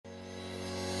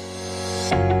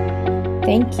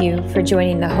Thank you for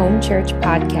joining the Home Church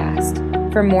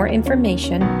podcast. For more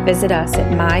information, visit us at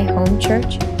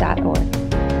myhomechurch.org.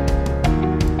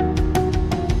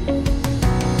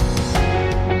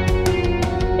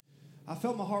 I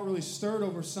felt my heart really stirred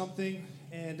over something,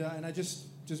 and I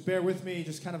just bear with me,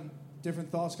 just kind of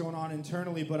different thoughts going on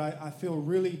internally, but I feel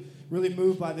really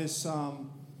moved by this,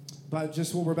 by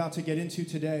just what we're about to get into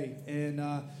today.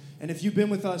 And if you've been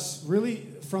with us really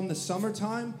from the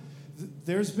summertime,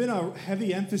 there's been a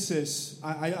heavy emphasis,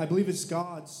 I believe it's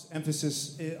God's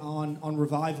emphasis on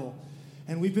revival.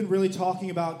 And we've been really talking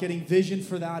about getting vision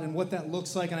for that and what that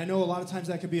looks like. And I know a lot of times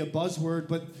that could be a buzzword,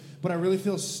 but I really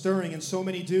feel stirring, and so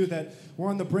many do, that we're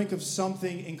on the brink of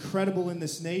something incredible in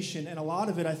this nation. And a lot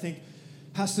of it, I think,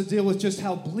 has to deal with just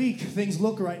how bleak things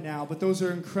look right now. But those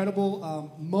are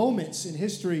incredible moments in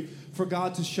history for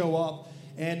God to show up.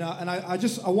 And I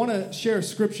want to share a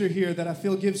scripture here that I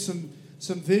feel gives some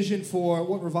vision for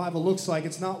what revival looks like.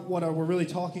 It's not what we're really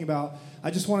talking about. I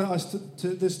just want us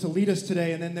to lead us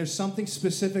today, and then there's something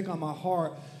specific on my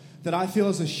heart that I feel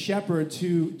as a shepherd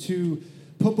to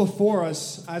put before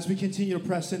us as we continue to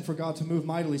press in for God to move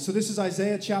mightily. So this is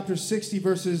Isaiah chapter 60,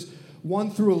 verses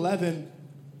 1 through 11.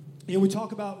 We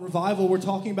talk about revival. We're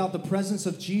talking about the presence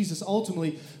of Jesus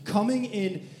ultimately coming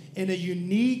in a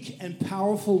unique and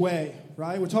powerful way,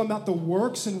 right? We're talking about the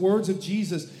works and words of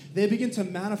Jesus. They begin to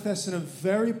manifest in a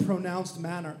very pronounced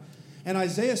manner. And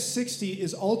Isaiah 60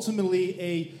 is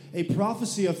ultimately a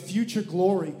prophecy of future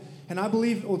glory. And I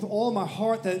believe with all my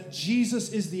heart that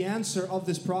Jesus is the answer of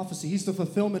this prophecy. He's the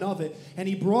fulfillment of it. And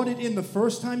he brought it in the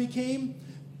first time he came,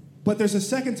 but there's a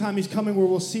second time he's coming where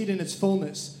we'll see it in its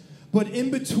fullness. But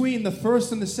in between the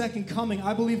first and the second coming,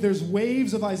 I believe there's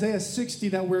waves of Isaiah 60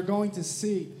 that we're going to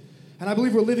see. And I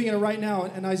believe we're living in it right now.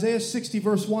 And Isaiah 60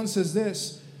 verse 1 says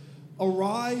this: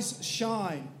 "Arise,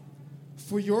 shine,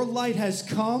 for your light has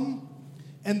come,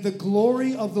 and the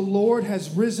glory of the Lord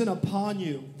has risen upon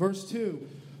you." Verse 2,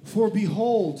 "For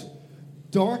behold,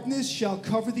 darkness shall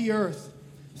cover the earth,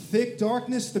 thick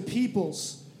darkness the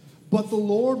peoples, but the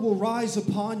Lord will rise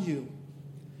upon you,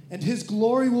 and his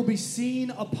glory will be seen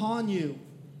upon you."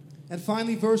 And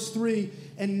finally, verse 3,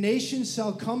 "And nations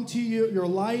shall come to you, your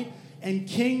light, and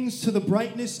kings to the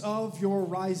brightness of your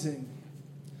rising."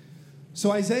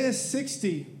 So Isaiah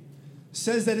 60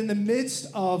 says that in the midst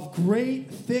of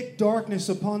great thick darkness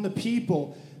upon the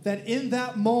people, that in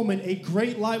that moment a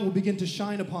great light will begin to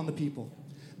shine upon the people.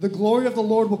 The glory of the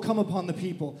Lord will come upon the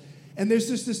people. And there's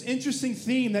just this interesting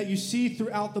theme that you see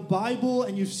throughout the Bible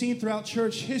and you've seen throughout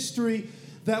church history,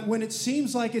 that when it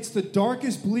seems like it's the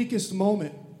darkest, bleakest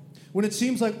moment, when it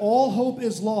seems like all hope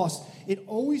is lost, it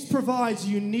always provides a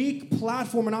unique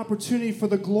platform and opportunity for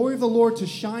the glory of the Lord to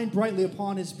shine brightly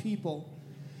upon his people.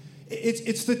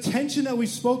 It's the tension that we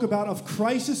spoke about of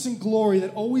crisis and glory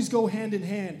that always go hand in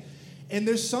hand. And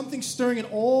there's something stirring in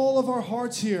all of our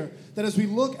hearts here, that as we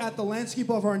look at the landscape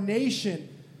of our nation,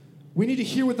 we need to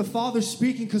hear what the Father's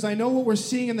speaking, because I know what we're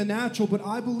seeing in the natural, but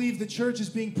I believe the church is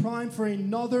being primed for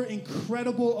another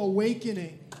incredible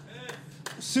awakening.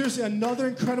 Seriously, another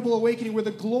incredible awakening where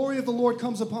the glory of the Lord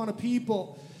comes upon a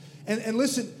people. And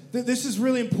listen, this is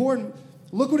really important.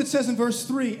 Look what it says in verse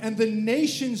 3, "And the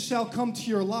nations shall come to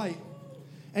your light,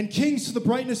 and kings to the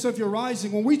brightness of your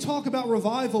rising." When we talk about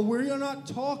revival, we're not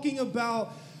talking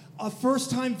about a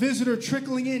first-time visitor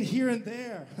trickling in here and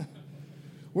there.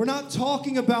 We're not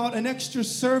talking about an extra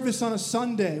service on a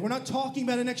Sunday. We're not talking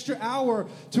about an extra hour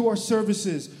to our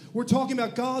services. We're talking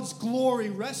about God's glory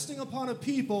resting upon a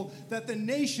people, that the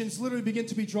nations literally begin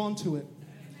to be drawn to it.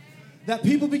 That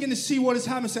people begin to see what is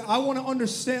happening and say, I want to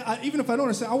understand, even if I don't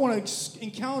understand, I want to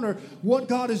encounter what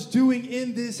God is doing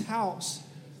in this house.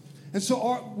 And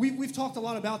so we've talked a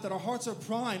lot about that. Our hearts are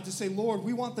primed to say, Lord,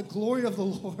 we want the glory of the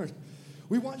Lord.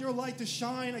 We want your light to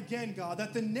shine again, God,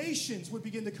 that the nations would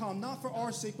begin to come, not for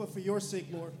our sake, but for your sake,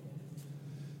 Lord.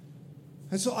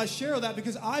 And so I share that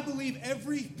because I believe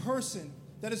every person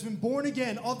that has been born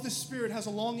again of the Spirit has a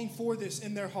longing for this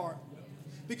in their heart.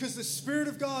 Because the Spirit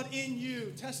of God in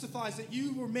you testifies that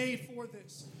you were made for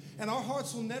this. And our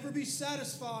hearts will never be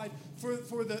satisfied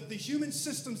for the human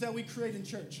systems that we create in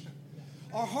church.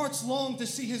 Our hearts long to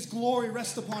see his glory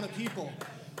rest upon a people.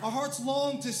 Our hearts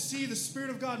long to see the Spirit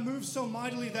of God move so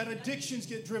mightily that addictions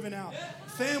get driven out,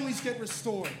 families get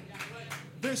restored.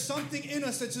 There's something in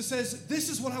us that just says, this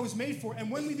is what I was made for. And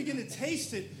when we begin to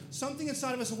taste it, something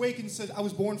inside of us awakens and says, I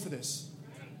was born for this.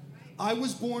 I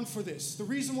was born for this. The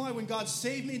reason why when God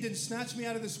saved me, didn't snatch me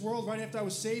out of this world right after I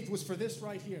was saved, was for this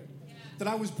right here. That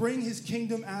I was bringing his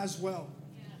kingdom as well.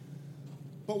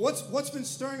 But what's been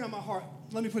stirring on my heart,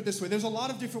 let me put it this way. There's a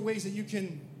lot of different ways that you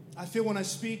can I feel when I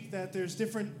speak that there's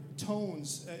different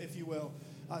tones, if you will.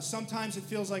 Sometimes it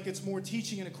feels like it's more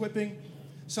teaching and equipping.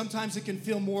 Sometimes it can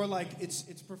feel more like it's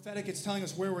prophetic. It's telling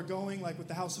us where we're going, like with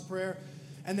the house of prayer.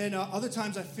 And then other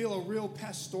times I feel a real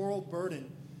pastoral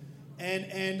burden.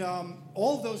 And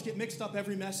all of those get mixed up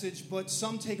every message, but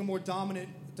some take a more dominant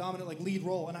like lead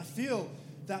role. And I feel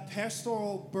that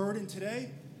pastoral burden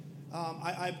today.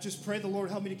 I just pray the Lord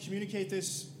help me to communicate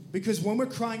this, because when we're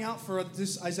crying out for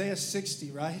this Isaiah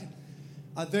 60, right,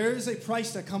 there is a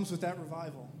price that comes with that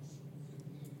revival.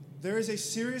 There is a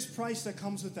serious price that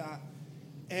comes with that.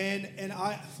 And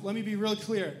let me be real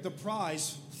clear. The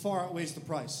prize far outweighs the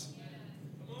price.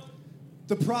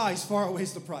 The prize far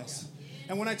outweighs the price.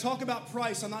 And when I talk about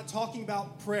price, I'm not talking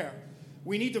about prayer.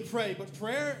 We need to pray, but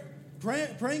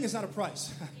praying is not a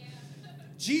price.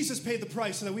 Jesus paid the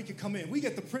price so that we could come in. We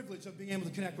get the privilege of being able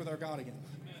to connect with our God again.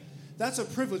 That's a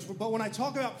privilege. But when I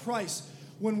talk about price,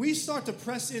 when we start to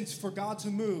press in for God to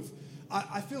move,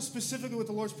 I feel specifically what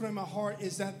the Lord's put in my heart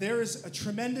is that there is a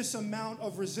tremendous amount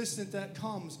of resistance that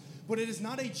comes, but it is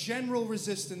not a general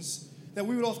resistance that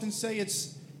we would often say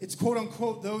it's quote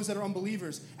unquote those that are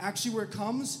unbelievers. Actually, where it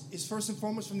comes is first and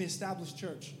foremost from the established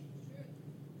church.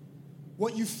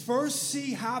 What you first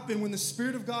see happen when the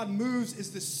Spirit of God moves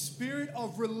is the spirit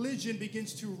of religion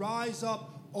begins to rise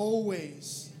up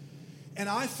always. And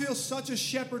I feel such a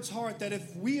shepherd's heart that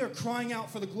if we are crying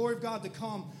out for the glory of God to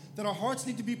come, that our hearts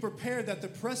need to be prepared, that the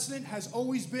precedent has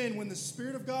always been when the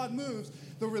Spirit of God moves,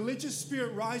 the religious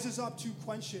spirit rises up to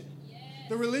quench it.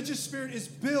 The religious spirit is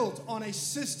built on a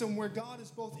system where God is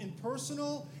both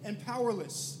impersonal and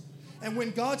powerless. And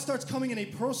when God starts coming in a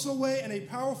personal way and a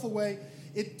powerful way,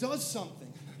 it does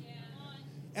something.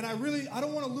 And I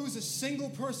don't want to lose a single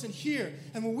person here.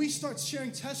 And when we start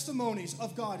sharing testimonies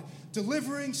of God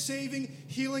delivering, saving,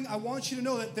 healing, I want you to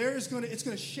know that it's going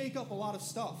to shake up a lot of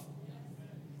stuff.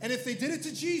 And if they did it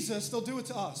to Jesus, they'll do it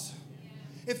to us.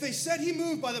 If they said he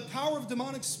moved by the power of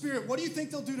demonic spirit, what do you think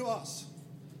they'll do to us?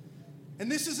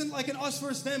 And this isn't like an us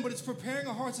versus them, but it's preparing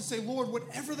our hearts to say, Lord,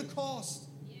 whatever the cost,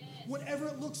 whatever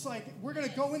it looks like, we're going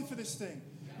to go in for this thing.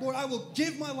 Lord, I will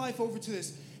give my life over to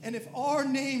this. And if our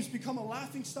names become a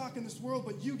laughingstock in this world,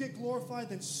 but you get glorified,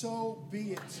 then so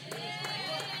be it.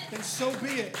 Then so be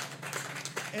it.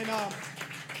 And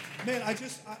man,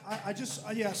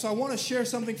 so I want to share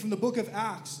something from the book of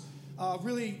Acts.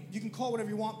 Really, you can call it whatever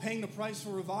you want, paying the price for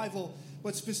revival,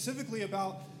 but specifically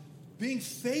about being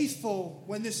faithful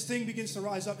when this thing begins to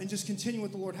rise up and just continue what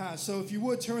the Lord has. So if you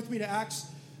would, turn with me to Acts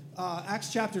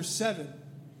chapter 7.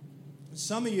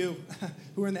 Some of you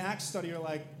who are in the Acts study are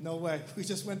like, no way. We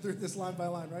just went through this line by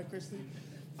line, right, Christy?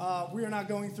 We are not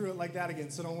going through it like that again,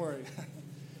 so don't worry.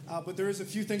 But there is a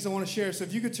few things I want to share. So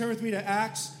if you could turn with me to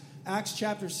Acts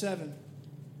chapter 7.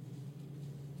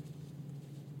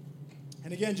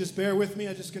 And again, just bear with me.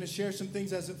 I'm just going to share some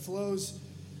things as it flows.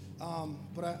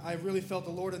 But I really felt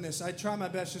the Lord in this. I try my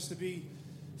best just to be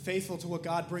faithful to what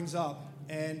God brings up.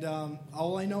 And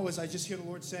all I know is I just hear the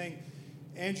Lord saying,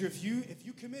 Andrew, if you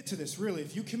commit to this, really,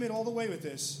 if you commit all the way with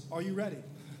this, are you ready?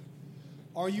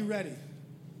 Are you ready?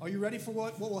 Are you ready for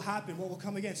what will happen, what will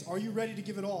come against? Are you ready to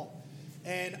give it all?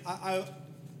 And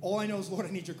all I know is, Lord, I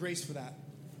need your grace for that.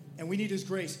 And we need his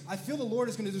grace. I feel the Lord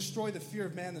is going to destroy the fear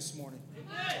of man this morning.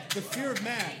 The fear of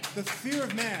man. The fear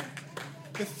of man.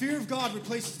 The fear of God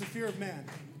replaces the fear of man.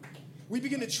 We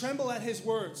begin to tremble at his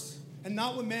words and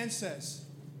not what man says.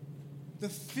 The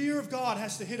fear of God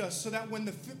has to hit us so that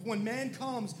when man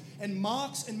comes and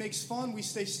mocks and makes fun, we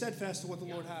stay steadfast to what the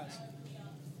Lord has.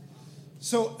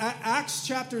 So Acts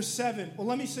chapter 7. Well,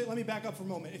 let me back up for a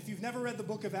moment. If you've never read the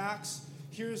book of Acts,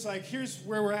 here's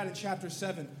where we're at in chapter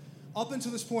 7. Up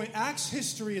until this point, Acts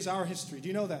history is our history. Do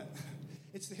you know that?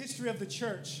 It's the history of the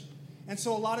church. And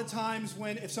so a lot of times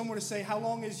if someone were to say, how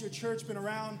long has your church been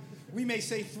around? We may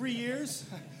say 3 years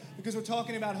because we're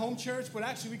talking about home church, but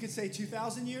actually we could say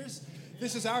 2,000 years.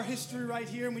 This is our history right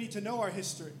here, and we need to know our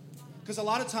history. Because a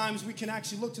lot of times we can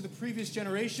actually look to the previous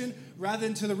generation rather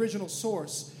than to the original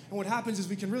source. And what happens is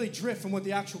we can really drift from what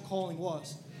the actual calling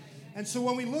was. And so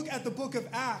when we look at the book of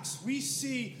Acts, we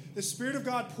see the Spirit of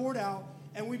God poured out,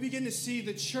 and we begin to see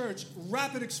the church,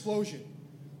 rapid explosion.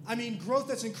 I mean, growth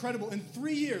that's incredible. In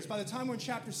 3 years, by the time we're in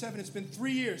chapter 7, it's been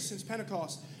 3 years since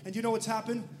Pentecost. And you know what's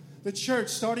happened? The church,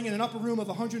 starting in an upper room of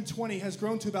 120, has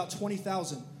grown to about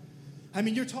 20,000. I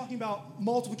mean, you're talking about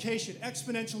multiplication,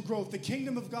 exponential growth. The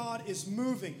kingdom of God is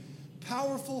moving.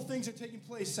 Powerful things are taking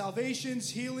place. Salvations,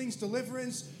 healings,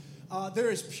 deliverance. There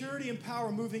is purity and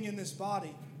power moving in this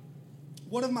body.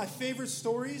 One of my favorite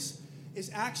stories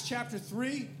is Acts chapter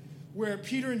 3, where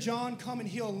Peter and John come and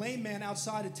heal a lame man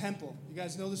outside a temple. You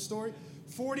guys know this story?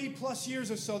 40 plus years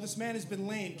or so, this man has been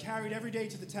lame, carried every day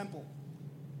to the temple.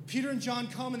 Peter and John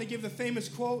come and they give the famous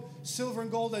quote, "Silver and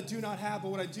gold I do not have,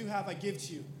 but what I do have I give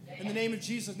to you. In the name of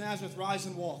Jesus of Nazareth, rise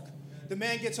and walk." The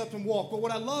man gets up and walks. But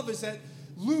what I love is that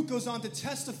Luke goes on to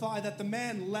testify that the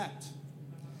man leapt.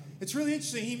 It's really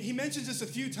interesting. He mentions this a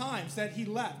few times, that he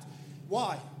leapt.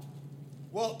 Why?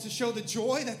 Well, to show the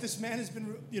joy that this man has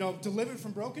been, delivered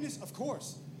from brokenness? Of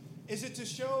course. Is it to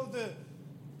show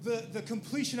the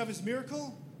completion of his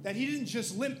miracle? That he didn't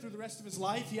just limp through the rest of his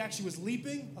life, he actually was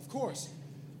leaping? Of course.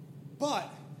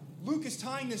 But Luke is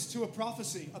tying this to a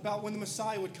prophecy about when the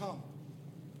Messiah would come.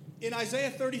 In Isaiah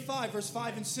 35, verse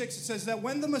 5 and 6, it says that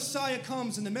when the Messiah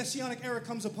comes and the Messianic era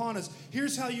comes upon us,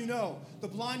 here's how you know. The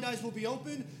blind eyes will be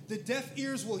opened, the deaf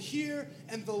ears will hear,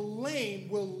 and the lame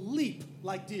will leap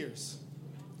like deers.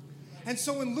 And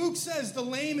so when Luke says the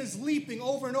lame is leaping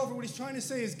over and over, what he's trying to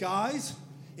say is, guys,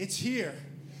 it's here.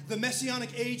 The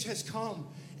Messianic age has come.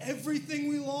 Everything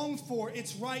we long for,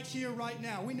 it's right here, right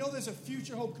now. We know there's a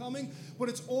future hope coming, but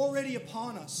it's already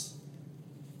upon us.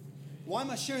 Why am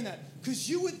I sharing that? Because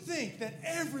you would think that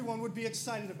everyone would be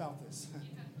excited about this.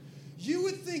 You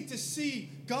would think to see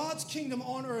God's kingdom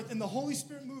on earth and the Holy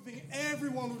Spirit moving,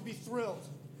 everyone would be thrilled.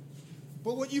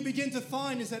 But what you begin to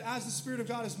find is that as the Spirit of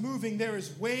God is moving, there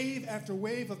is wave after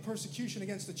wave of persecution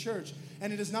against the church.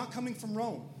 And it is not coming from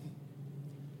Rome.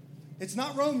 It's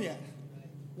not Rome yet.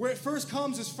 Where it first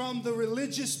comes is from the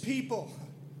religious people.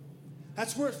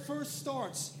 That's where it first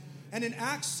starts. And in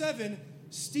Acts 7,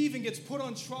 Stephen gets put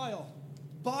on trial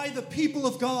by the people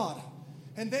of God.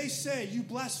 And they say, you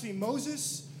blaspheme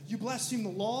Moses, you blaspheme the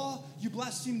law, you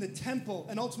blaspheme the temple,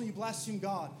 and ultimately you blaspheme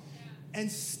God. And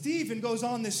Stephen goes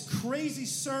on this crazy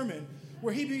sermon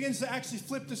where he begins to actually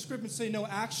flip the script and say, no,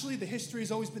 actually the history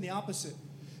has always been the opposite.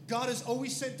 God has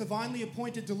always sent divinely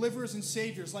appointed deliverers and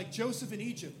saviors like Joseph in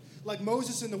Egypt, like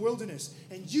Moses in the wilderness,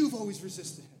 and you've always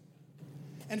resisted him.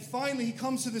 And finally he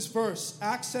comes to this verse,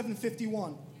 Acts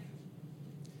 7:51.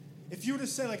 If you were to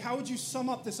say, how would you sum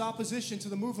up this opposition to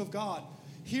the move of God?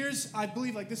 Here's, I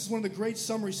believe, this is one of the great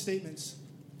summary statements.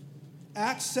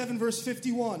 Acts 7, verse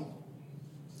 51.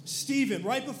 Stephen,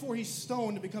 right before he's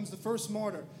stoned and becomes the first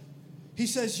martyr, he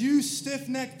says, you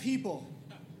stiff-necked people,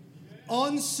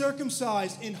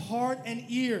 uncircumcised in heart and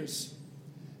ears,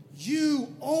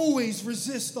 you always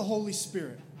resist the Holy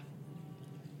Spirit.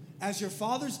 As your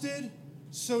fathers did,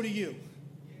 so do you.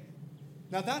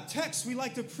 Now that text we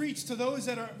like to preach to those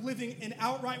that are living in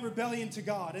outright rebellion to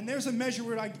God. And there's a measure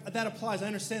where that applies, I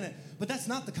understand that. But that's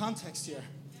not the context here.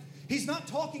 He's not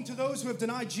talking to those who have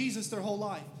denied Jesus their whole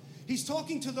life. He's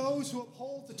talking to those who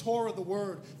uphold the Torah, the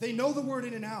Word. They know the Word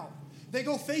in and out. They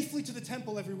go faithfully to the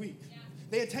temple every week.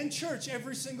 They attend church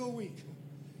every single week.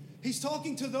 He's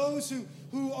talking to those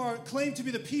who are claimed to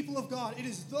be the people of God. It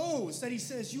is those that he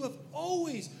says, you have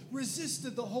always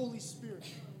resisted the Holy Spirit.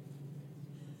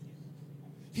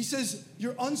 He says,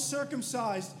 you're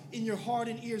uncircumcised in your heart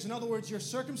and ears. In other words, you're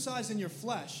circumcised in your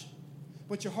flesh,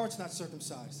 but your heart's not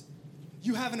circumcised.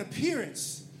 You have an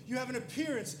appearance. You have an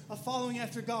appearance of following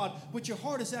after God, but your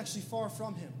heart is actually far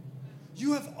from him.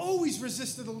 You have always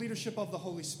resisted the leadership of the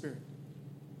Holy Spirit.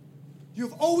 You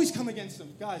have always come against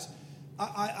him. Guys,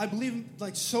 I believe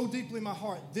so deeply in my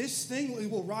heart, this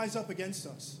thing will rise up against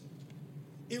us.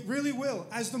 It really will.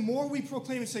 As the more we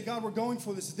proclaim and say, God, we're going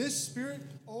for this, this spirit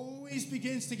always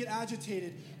begins to get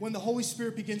agitated when the Holy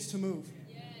Spirit begins to move.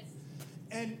 Yes.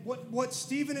 And what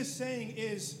Stephen is saying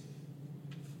is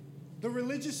the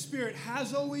religious spirit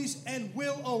has always and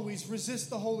will always resist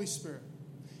the Holy Spirit.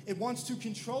 It wants to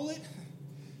control it.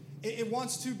 It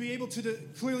wants to be able to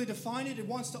clearly define it. It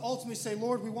wants to ultimately say,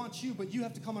 Lord, we want you, but you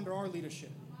have to come under our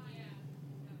leadership.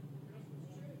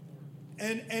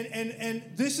 And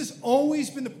this has always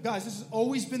been this has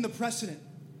always been the precedent.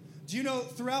 Do you know,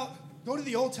 go to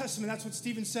the Old Testament, that's what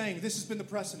Stephen's saying. This has been the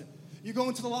precedent. You go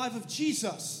into the life of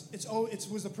Jesus, it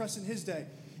was the precedent in his day.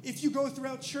 If you go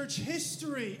throughout church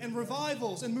history and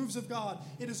revivals and moves of God,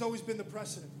 it has always been the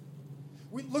precedent.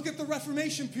 We look at the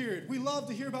Reformation period. We love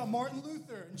to hear about Martin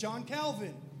Luther and John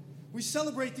Calvin. We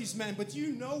celebrate these men, but do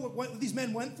you know what these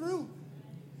men went through?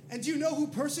 And do you know who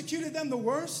persecuted them the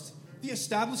worst? The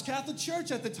established Catholic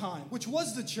Church at the time, which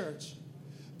was the church.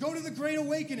 Go to the Great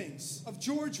Awakenings of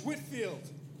George Whitefield,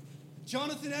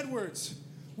 Jonathan Edwards.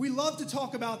 We love to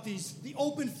talk about the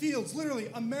open fields. Literally,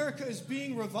 America is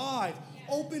being revived.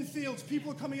 Open fields,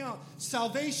 people are coming out.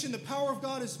 Salvation, the power of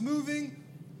God is moving.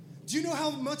 Do you know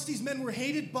how much these men were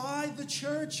hated by the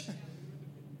church?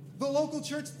 The local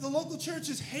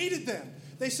churches hated them.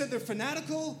 They said they're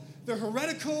fanatical, they're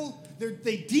heretical,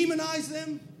 they demonize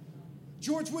them.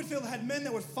 George Whitefield had men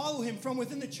that would follow him from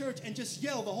within the church and just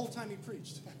yell the whole time he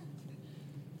preached.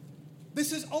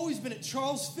 This has always been it.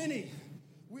 Charles Finney.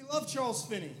 We love Charles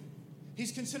Finney.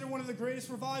 He's considered one of the greatest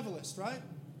revivalists, right?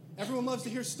 Everyone loves to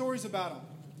hear stories about him.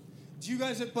 Do you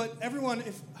guys, but everyone,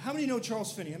 how many know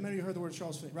Charles Finney? How many of you heard the word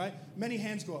Charles Finney, right? Many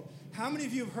hands go up. How many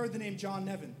of you have heard the name John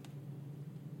Nevin?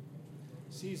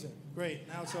 Caesar. Great.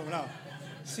 Now it's over. No.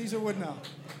 Caesar would know.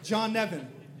 John Nevin.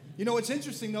 You know what's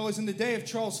interesting, though, is in the day of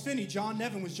Charles Finney, John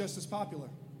Nevin was just as popular.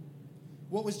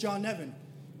 What was John Nevin?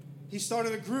 He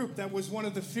started a group that was one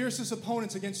of the fiercest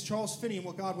opponents against Charles Finney and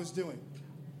what God was doing.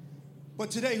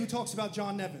 But today, who talks about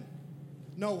John Nevin?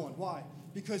 No one. Why?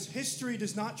 Because history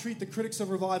does not treat the critics of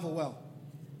revival well.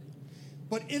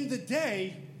 But in the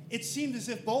day, it seemed as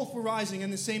if both were rising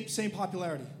in the same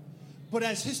popularity. But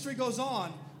as history goes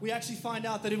on, we actually find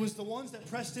out that it was the ones that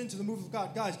pressed into the move of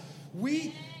God. Guys,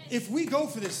 if we go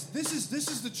for this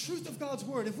is the truth of God's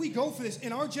word. If we go for this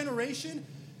in our generation,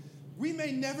 we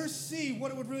may never see what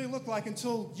it would really look like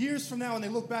until years from now, and they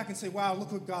look back and say, wow,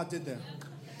 look what God did there.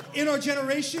 In our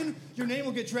generation, your name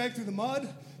will get dragged through the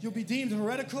mud. You'll be deemed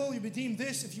heretical. You'll be deemed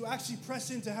this if you actually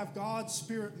press in to have God's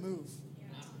Spirit move.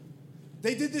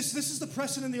 They did this. This is the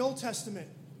precedent in the Old Testament.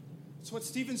 That's what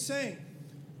Stephen's saying.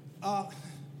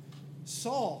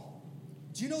 Saul.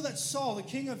 Do you know that Saul, the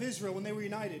king of Israel, when they were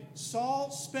united, Saul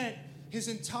spent his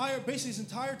entire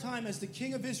time as the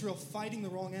king of Israel fighting the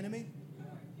wrong enemy?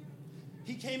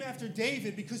 He came after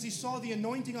David because he saw the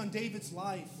anointing on David's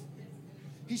life.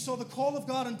 He saw the call of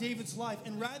God on David's life.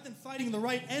 And rather than fighting the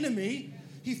right enemy,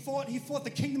 he fought the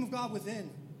kingdom of God within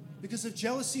because of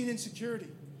jealousy and insecurity.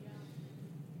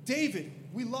 David,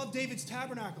 we love David's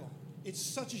tabernacle. It's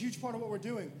such a huge part of what we're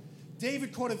doing.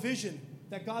 David caught a vision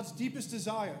that God's deepest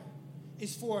desire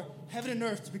is for heaven and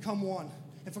earth to become one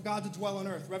and for God to dwell on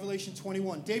earth, Revelation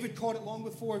 21. David caught it long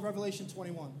before Revelation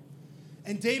 21.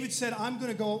 And David said, I'm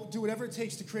going to go do whatever it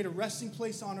takes to create a resting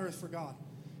place on earth for God.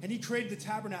 And he created the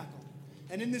tabernacle.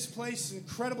 And in this place,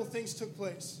 incredible things took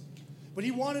place. But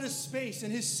he wanted a space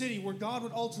in his city where God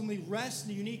would ultimately rest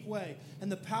in a unique way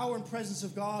and the power and presence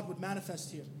of God would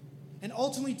manifest here. And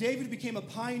ultimately, David became a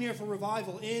pioneer for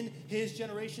revival in his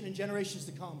generation and generations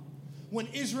to come. When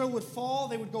Israel would fall,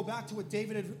 they would go back to what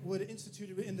David would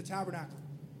institute in the tabernacle.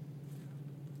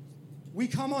 We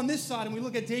come on this side and we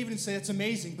look at David and say, that's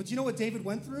amazing. But do you know what David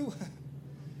went through?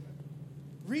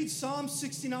 Read Psalm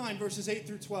 69, verses 8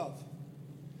 through 12.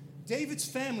 David's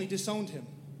family disowned him.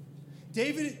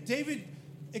 David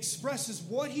expresses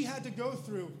what he had to go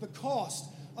through, the cost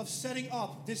of setting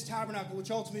up this tabernacle,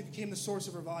 which ultimately became the source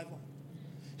of revival.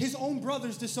 His own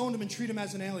brothers disowned him and treated him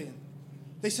as an alien.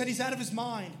 They said he's out of his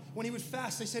mind. When he would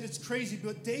fast, they said it's crazy.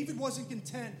 But David wasn't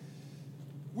content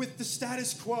with the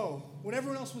status quo. When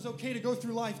everyone else was okay to go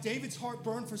through life, David's heart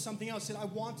burned for something else. He said, I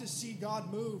want to see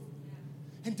God move.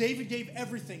 And David gave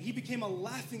everything. He became a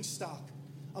laughingstock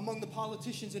among the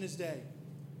politicians in his day.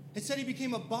 It said he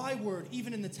became a byword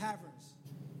even in the taverns.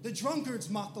 The drunkards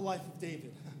mocked the life of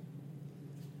David.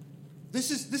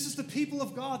 This is the people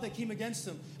of God that came against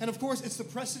him. And of course, it's the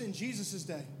precedent in Jesus'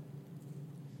 day.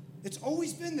 It's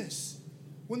always been this.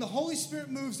 When the Holy Spirit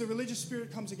moves, the religious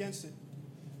spirit comes against it.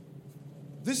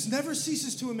 This never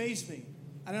ceases to amaze me.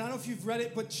 And I don't know if you've read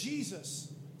it, but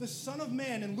Jesus, the Son of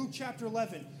Man in Luke chapter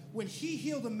 11, when he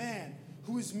healed a man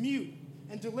who was mute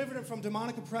and delivered him from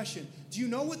demonic oppression, do you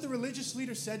know what the religious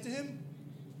leaders said to him?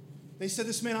 They said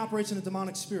this man operates in a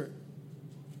demonic spirit.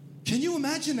 Can you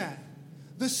imagine that?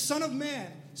 The Son of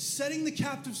Man setting the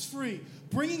captives free,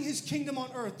 bringing his kingdom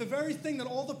on earth, the very thing that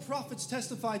all the prophets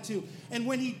testified to. And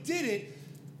when he did it,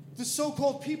 the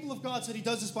so-called people of God said he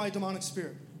does this by a demonic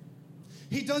spirit.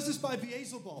 He does this by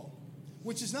Beelzebul,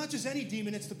 which is not just any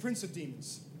demon, it's the prince of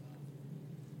demons.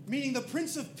 Meaning the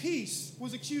Prince of Peace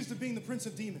was accused of being the prince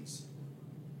of demons.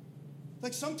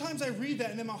 Like sometimes I read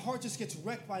that and then my heart just gets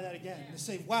wrecked by that again. And I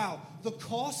say, wow, the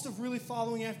cost of really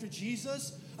following after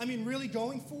Jesus, really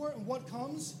going for it and what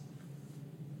comes?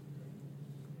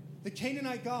 The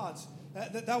Canaanite gods,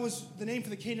 that was the name for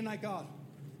the Canaanite god,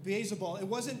 Beelzebul. It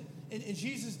wasn't, in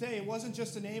Jesus' day, it wasn't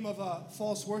just a name of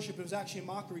false worship. It was actually a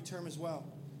mockery term as well.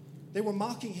 They were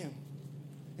mocking him.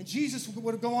 And Jesus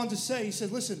would go on to say, he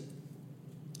said, listen,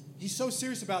 he's so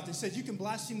serious about this. He said, you can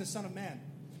blaspheme the Son of Man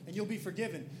and you'll be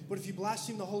forgiven. But if you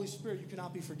blaspheme the Holy Spirit, you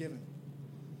cannot be forgiven.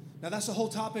 Now, that's a whole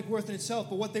topic worth in itself.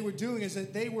 But what they were doing is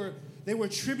that they were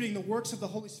attributing the works of the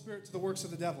Holy Spirit to the works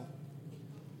of the devil.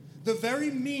 The very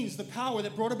means, the power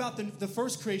that brought about the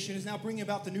first creation is now bringing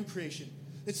about the new creation.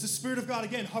 It's the Spirit of God,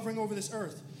 again, hovering over this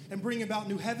earth and bringing about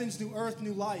new heavens, new earth,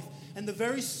 new life. And the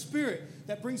very Spirit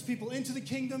that brings people into the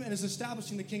kingdom and is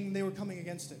establishing the kingdom, they were coming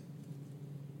against it.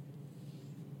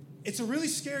 It's a really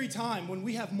scary time when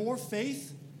we have more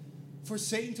faith for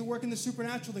Satan to work in the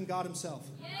supernatural than God himself.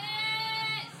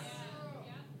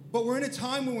 But we're in a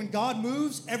time when God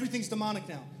moves, everything's demonic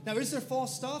now. Now, is there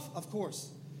false stuff? Of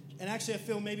course. And actually, I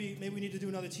feel maybe we need to do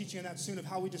another teaching on that soon of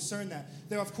how we discern that.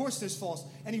 Of course, there's false.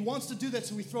 And he wants to do that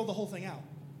so we throw the whole thing out.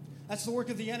 That's the work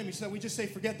of the enemy, so that we just say,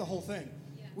 forget the whole thing.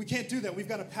 Yeah. We can't do that. We've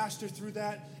got to pastor through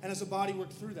that, and as a body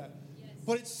work through that. Yes.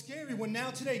 But it's scary when now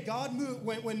today, God moves,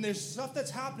 when there's stuff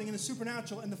that's happening in the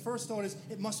supernatural, and the first thought is,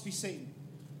 it must be Satan.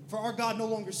 For our God no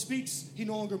longer speaks, he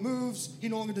no longer moves, he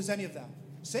no longer does any of that.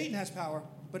 Satan has power,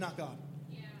 but not God.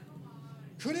 Yeah.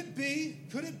 Could it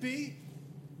be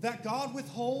that God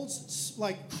withholds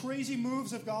like crazy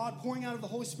moves of God pouring out of the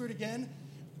Holy Spirit again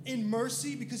in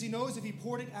mercy because he knows if he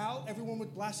poured it out, everyone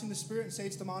would blaspheme the Spirit and say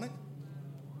it's demonic?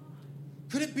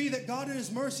 Could it be that God in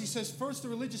his mercy says first the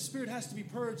religious spirit has to be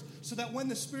purged so that when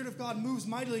the Spirit of God moves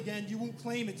mightily again, you won't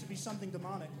claim it to be something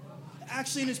demonic?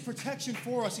 Actually, in his protection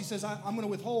for us, he says, I'm going to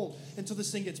withhold until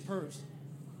this thing gets purged.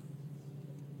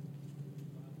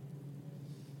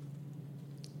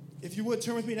 If you would,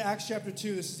 turn with me to Acts chapter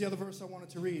 2. This is the other verse I wanted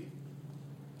to read.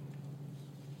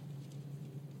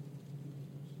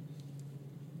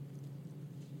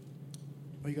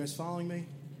 Are you guys following me?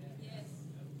 Yes.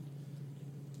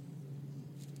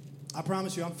 I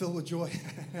promise you, I'm filled with joy,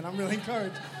 and I'm really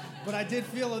encouraged. But I did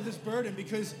feel this burden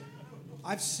because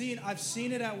I've seen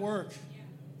it at work,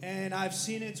 and I've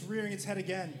seen it's rearing its head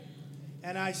again.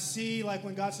 And I see, like,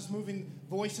 when God starts moving,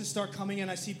 voices start coming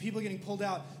in. I see people getting pulled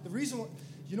out. The reason,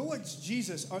 you know what,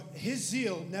 Jesus, his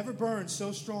zeal never burns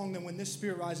so strong than when this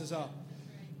Spirit rises up.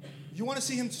 You want to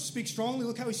see him speak strongly?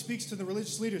 Look how he speaks to the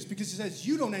religious leaders, because he says,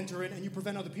 you don't enter in and you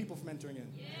prevent other people from entering in.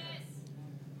 Yes.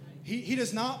 He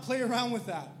does not play around with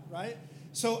that, right?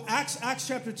 So Acts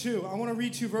chapter 2, I want to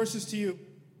read 2 verses to you,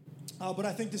 but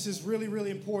I think this is really,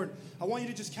 really important. I want you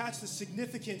to just catch the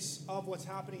significance of what's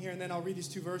happening here, and then I'll read these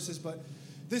 2 verses, but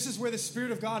this is where the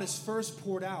Spirit of God is first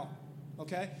poured out,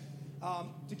 okay?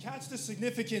 To catch the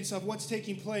significance of what's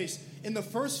taking place, in the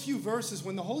first few verses,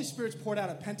 when the Holy Spirit's poured out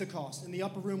at Pentecost in the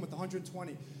upper room with the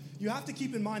 120, you have to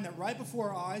keep in mind that right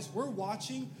before our eyes, we're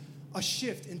watching a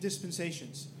shift in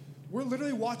dispensations. We're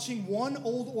literally watching one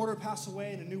old order pass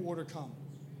away and a new order come.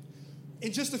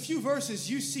 In just a few verses,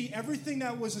 you see everything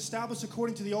that was established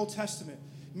according to the Old Testament,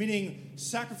 meaning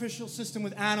sacrificial system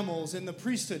with animals and the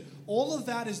priesthood. All of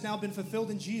that has now been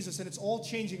fulfilled in Jesus, and it's all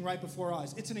changing right before our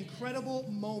eyes. It's an incredible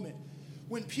moment.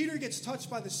 When Peter gets touched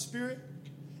by the Spirit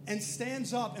and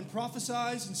stands up and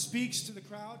prophesies and speaks to the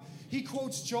crowd, he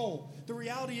quotes Joel. The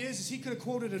reality is he could have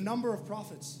quoted a number of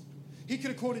prophets. He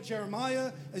could have quoted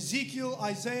Jeremiah, Ezekiel,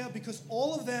 Isaiah, because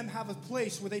all of them have a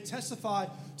place where they testify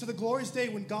to the glorious day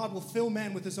when God will fill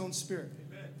men with his own Spirit.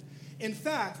 Amen. In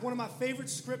fact, one of my favorite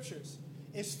scriptures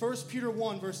is 1 Peter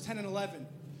 1, verse 10 and 11,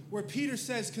 where Peter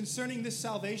says concerning this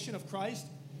salvation of Christ,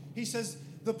 he says,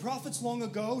 the prophets long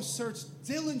ago searched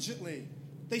diligently.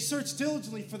 They searched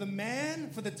diligently for the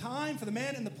man, for the time, for the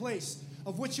man and the place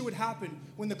of which it would happen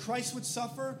when the Christ would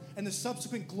suffer and the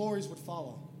subsequent glories would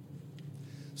follow.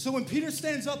 So when Peter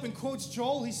stands up and quotes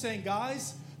Joel, he's saying,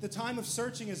 guys, the time of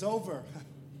searching is over.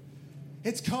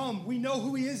 It's come. We know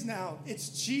who he is now. It's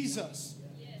Jesus.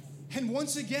 Yes. And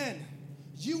once again,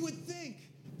 you would think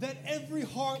that every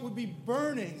heart would be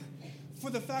burning for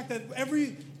the fact that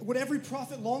what every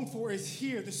prophet longed for is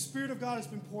here. The Spirit of God has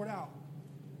been poured out.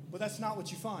 But that's not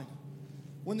what you find.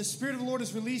 When the Spirit of the Lord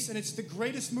is released, and it's the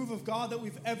greatest move of God that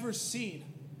we've ever seen.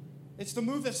 It's the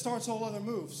move that starts all other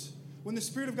moves. When the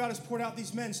Spirit of God is poured out,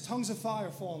 these men's tongues of fire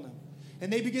fall on them.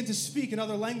 And they begin to speak in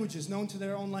other languages known to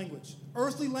their own language.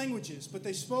 Earthly languages, but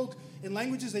they spoke in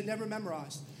languages they'd never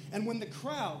memorized. And when the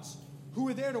crowds who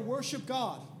were there to worship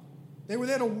God, they were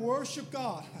there to worship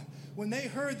God. When they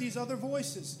heard these other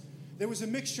voices, there was a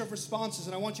mixture of responses,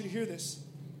 and I want you to hear this.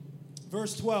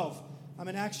 Verse 12. I'm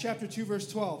in Acts chapter 2, verse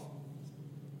 12.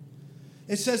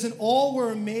 It says, and all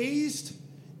were amazed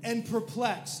and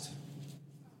perplexed,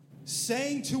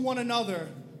 saying to one another,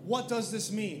 what does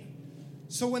this mean?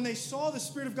 So when they saw the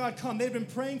Spirit of God come, they'd been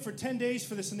praying for 10 days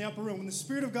for this in the upper room. When the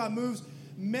Spirit of God moves,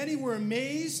 many were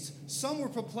amazed. Some were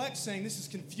perplexed, saying, this is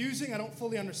confusing. I don't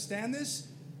fully understand this.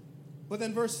 But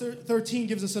then verse 13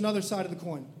 gives us another side of the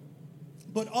coin.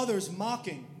 But others,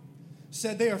 mocking,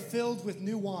 said they are filled with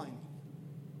new wine.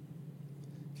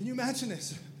 Can you imagine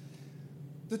this?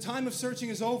 The time of searching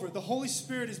is over. The Holy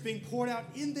Spirit is being poured out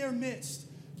in their midst.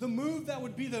 The move that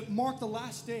would be mark the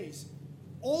last days.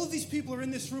 All of these people are in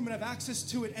this room and have access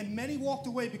to it, and many walked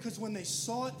away because when they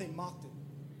saw it, they mocked it.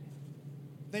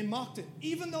 They mocked it.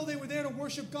 Even though they were there to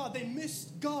worship God, they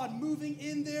missed God moving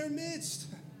in their midst.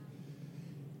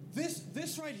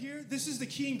 This right here, this is the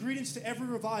key ingredients to every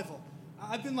revival.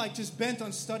 I've been just bent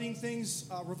on studying things.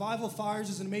 Revival Fires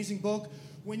is an amazing book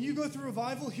When you go through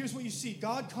revival, here's what you see.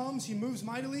 God comes, he moves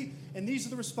mightily, and these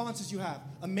are the responses you have.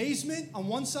 Amazement on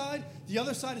one side, the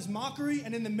other side is mockery,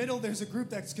 and in the middle there's a group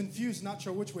that's confused, not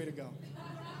sure which way to go.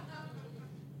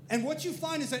 And what you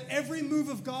find is that every move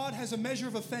of God has a measure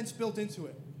of offense built into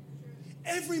it.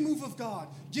 Every move of God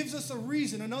gives us a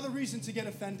reason, another reason to get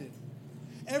offended.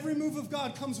 Every move of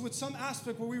God comes with some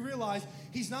aspect where we realize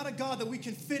he's not a God that we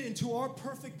can fit into our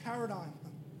perfect paradigm.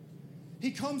 He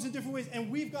comes in different ways,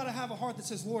 and we've got to have a heart that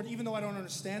says, Lord, even though I don't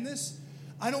understand this,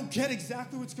 I don't get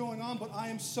exactly what's going on, but I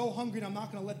am so hungry and I'm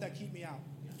not going to let that keep me out.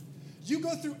 You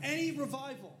go through any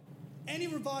revival,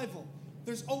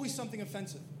 there's always something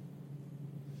offensive.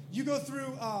 You go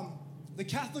through the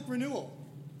Catholic renewal.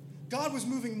 God was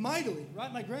moving mightily,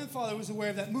 right? My grandfather was aware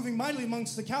of that, moving mightily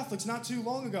amongst the Catholics not too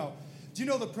long ago. Do you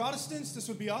know the Protestants, this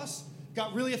would be us,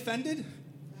 got really offended?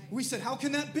 We said, how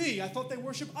can that be? I thought they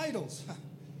worship idols.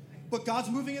 But God's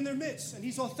moving in their midst, and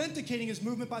he's authenticating his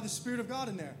movement by the Spirit of God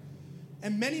in there.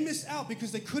 And many missed out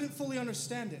because they couldn't fully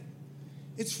understand it.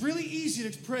 It's really easy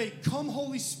to pray, come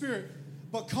Holy Spirit,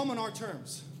 but come on our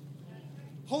terms.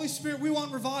 Holy Spirit, we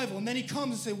want revival. And then he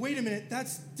comes and says, wait a minute,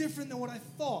 that's different than what I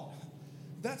thought.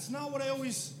 That's not what I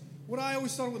always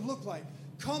thought it would look like.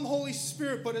 Come Holy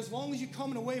Spirit, but as long as you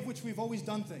come in a way of which we've always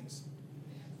done things.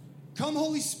 Come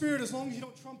Holy Spirit, as long as you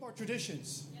don't trump our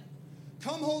traditions.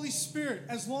 Come, Holy Spirit,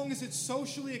 as long as it's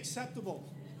socially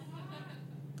acceptable.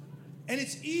 And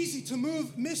it's easy to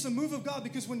miss a move of God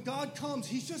because when God comes,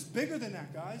 he's just bigger than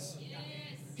that, guys. Yes.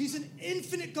 He's an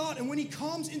infinite God. And when he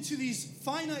comes into these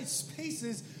finite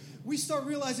spaces, we start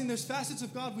realizing there's facets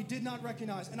of God we did not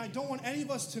recognize. And I don't want any of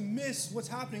us to miss what's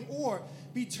happening or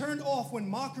be turned off when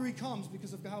mockery comes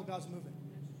because of how God's moving.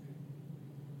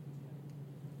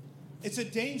 It's a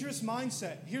dangerous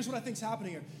mindset. Here's what I think is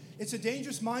happening here. It's a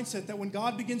dangerous mindset that when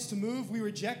God begins to move, we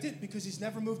reject it because he's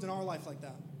never moved in our life like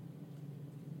that.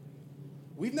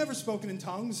 We've never spoken in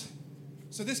tongues,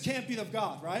 so this can't be of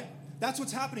God, right? That's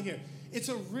what's happening here. It's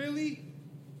a really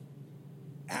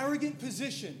arrogant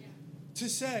position to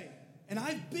say, and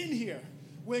I've been here,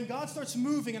 when God starts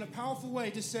moving in a powerful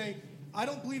way to say, I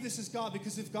don't believe this is God,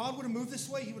 because if God would have moved this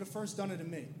way, he would have first done it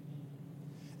in me.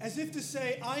 As if to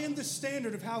say, I am the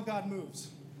standard of how God moves.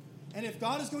 And if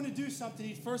God is going to do something,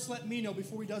 he'd first let me know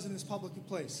before he does it in this public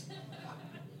place.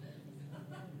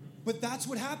 But that's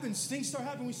what happens. Things start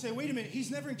happening. We say, wait a minute,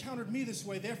 he's never encountered me this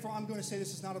way, therefore I'm going to say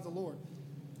this is not of the Lord.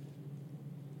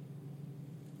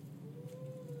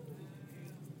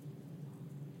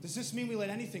 Does this mean we let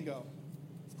anything go?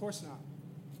 Of course not.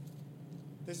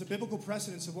 There's a biblical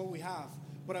precedence of what we have.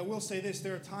 But I will say this,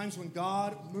 there are times when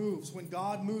God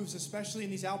moves, especially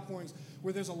in these outpourings,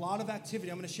 where there's a lot of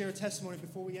activity. I'm going to share a testimony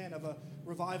before we end of a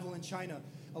revival in China.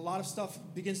 A lot of stuff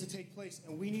begins to take place,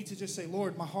 and we need to just say,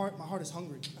 Lord, my heart is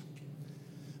hungry.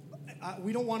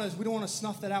 We don't want to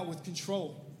snuff that out with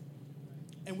control.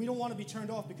 And we don't want to be turned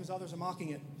off because others are mocking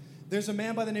it. There's a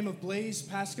man by the name of Blaise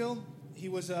Pascal. He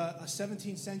was a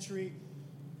 17th century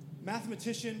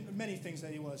mathematician, many things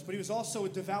that he was, but he was also a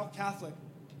devout Catholic.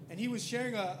 And he was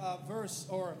sharing a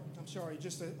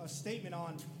statement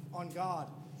on God.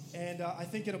 And I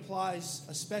think it applies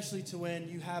especially to when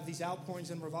you have these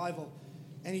outpourings and revival.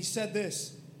 And he said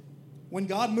this, when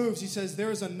God moves, he says,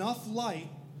 there is enough light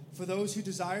for those who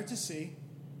desire to see,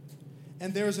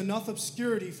 and there is enough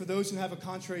obscurity for those who have a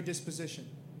contrary disposition.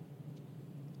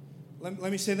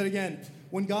 Let me say that again.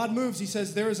 When God moves, he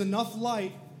says, there is enough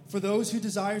light for those who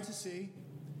desire to see,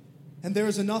 and there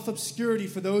is enough obscurity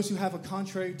for those who have a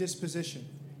contrary disposition.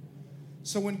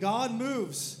 So when God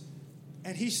moves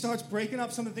and he starts breaking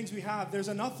up some of the things we have, there's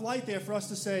enough light there for us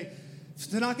to say,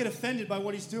 to not get offended by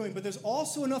what he's doing. But there's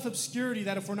also enough obscurity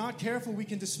that if we're not careful, we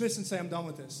can dismiss and say, I'm done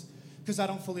with this because I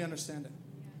don't fully understand it.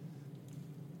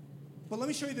 But let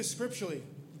me show you this scripturally.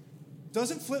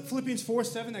 Doesn't Philippians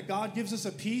 4:7 that God gives us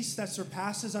a peace that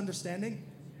surpasses understanding?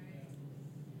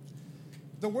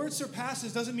 The word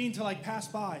surpasses doesn't mean to pass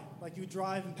by, like you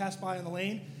drive and pass by in the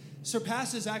lane.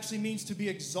 Surpasses actually means to be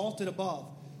exalted above,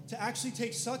 to actually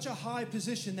take such a high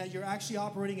position that you're actually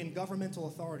operating in governmental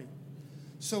authority.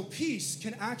 So peace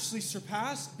can actually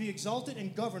surpass, be exalted,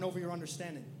 and govern over your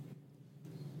understanding.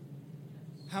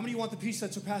 How many want the peace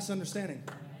that surpasses understanding?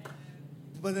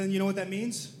 But then you know what that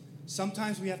means?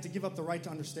 Sometimes we have to give up the right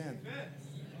to understand.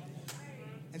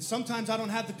 And sometimes I don't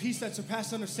have the peace that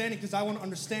surpasses understanding because I want to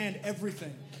understand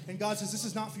everything. And God says, this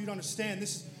is not for you to understand.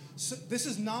 This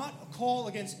is not a call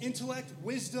against intellect,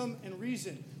 wisdom, and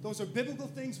reason. Those are biblical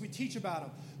things. We teach about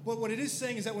them. But what it is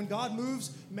saying is that when God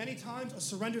moves, many times a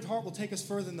surrendered heart will take us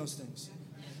further than those things.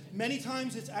 Many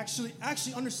times it's actually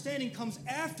understanding comes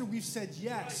after we've said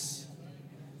yes.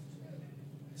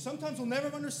 Sometimes we'll never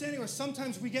have understanding, or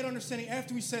sometimes we get understanding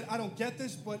after we said, I don't get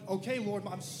this, but okay, Lord,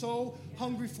 I'm so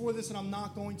hungry for this and I'm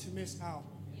not going to miss out.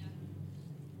 Yeah.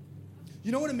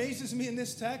 You know what amazes me in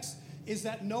this text is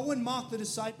that no one mocked the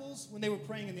disciples when they were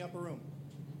praying in the upper room.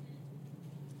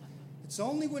 It's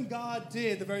only when God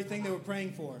did the very thing they were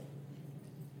praying for.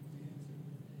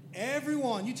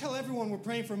 Everyone, you tell everyone we're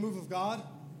praying for a move of God.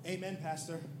 Amen,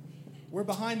 Pastor. We're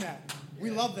behind that.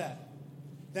 We love that.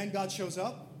 Then God shows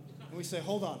up. And we say,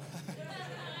 hold on.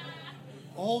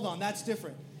 Hold on, that's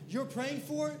different. You're praying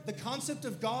for the concept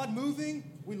of God moving.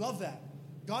 We love that.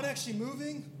 God actually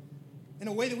moving in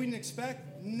a way that we didn't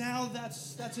expect. Now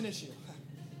that's an issue.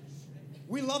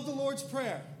 We love the Lord's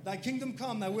Prayer. Thy kingdom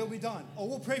come, thy will be done. Oh,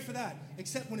 we'll pray for that,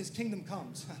 except when his kingdom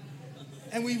comes.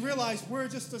 And we realize we're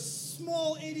just a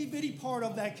small itty-bitty part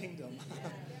of that kingdom.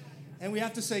 And we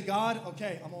have to say, God,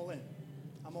 okay, I'm all in.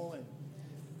 I'm all in.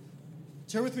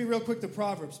 Share with me real quick the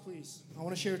Proverbs, please. I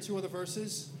want to share 2 other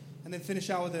verses and then finish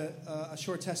out with a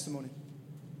short testimony.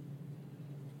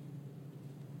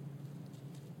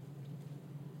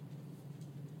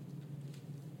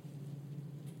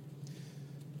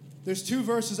 There's 2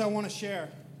 verses I want to share.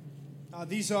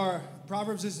 These are,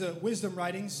 Proverbs is the wisdom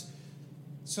writings.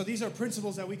 So these are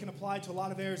principles that we can apply to a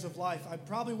lot of areas of life. I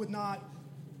probably would not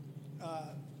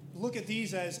look at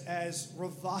these as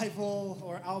revival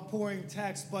or outpouring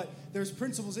text, but there's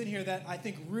principles in here that I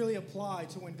think really apply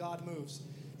to when God moves.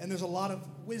 And there's a lot of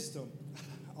wisdom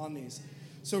on these.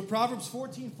 So Proverbs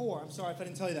 14:4. I'm sorry if I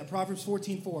didn't tell you that. Proverbs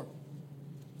 14:4.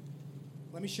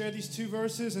 Let me share these 2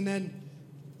 verses and then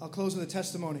I'll close with a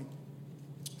testimony.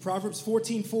 Proverbs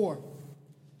 14:4.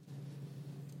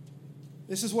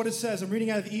 This is what it says. I'm reading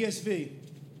out of the ESV.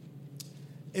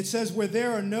 It says, where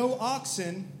there are no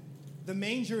oxen, the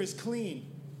manger is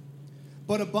clean,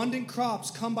 but abundant crops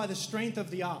come by the strength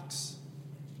of the ox.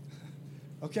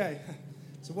 Okay,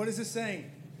 so what is this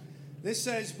saying? This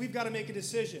says we've got to make a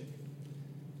decision.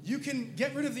 You can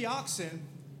get rid of the oxen,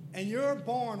 and your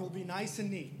barn will be nice and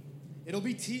neat. It'll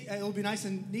be nice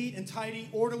and neat and tidy,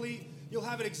 orderly. You'll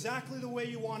have it exactly the way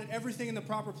you want it, everything in the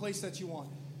proper place that you want.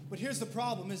 But here's the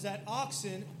problem, is that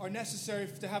oxen are necessary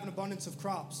to have an abundance of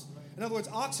crops. In other words,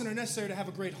 oxen are necessary to have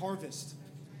a great harvest.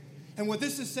 And what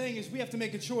this is saying is we have to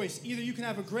make a choice. Either you can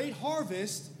have a great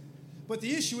harvest, but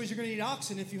the issue is you're going to need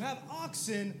oxen. If you have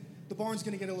oxen, the barn's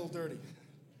going to get a little dirty.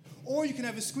 Or you can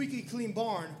have a squeaky clean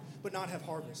barn, but not have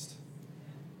harvest.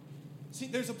 See,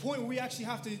 there's a point where we actually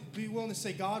have to be willing to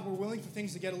say, God, we're willing for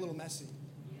things to get a little messy.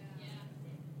 Yeah.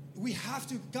 We have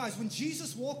to, guys, when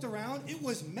Jesus walked around, it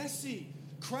was messy.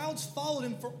 Crowds followed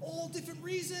him for all different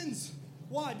reasons.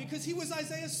 Why? Because he was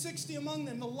Isaiah 60 among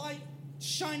them, the light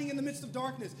shining in the midst of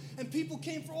darkness. And people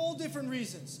came for all different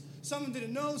reasons. Some of them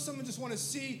didn't know. Some of them just want to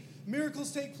see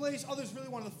miracles take place. Others really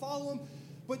wanted to follow him.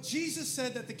 But Jesus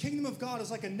said that the kingdom of God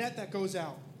is like a net that goes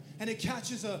out. And it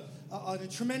catches a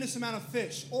tremendous amount of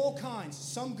fish, all kinds,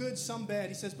 some good, some bad.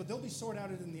 He says, but they'll be sorted out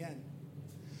in the end.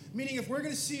 Meaning if we're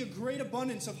going to see a great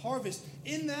abundance of harvest,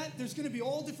 in that there's going to be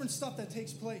all different stuff that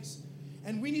takes place.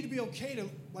 And we need to be okay to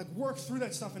work through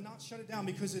that stuff and not shut it down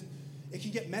because it can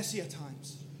get messy at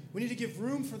times. We need to give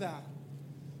room for that.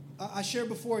 I shared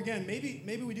before, again, maybe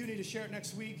we do need to share it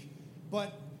next week,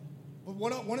 but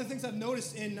one of the things I've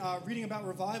noticed in reading about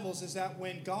revivals is that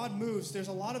when God moves, there's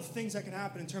a lot of things that can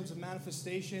happen in terms of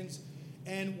manifestations.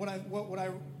 And what I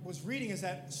was reading is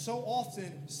that so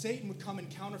often Satan would come and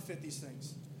counterfeit these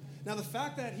things. Now, the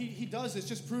fact that he does this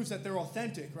just proves that they're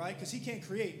authentic, right? Because he can't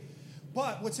create.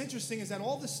 But what's interesting is that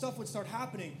all this stuff would start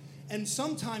happening, and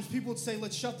sometimes people would say,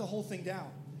 let's shut the whole thing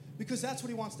down, because that's what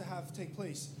he wants to have take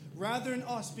place. Rather than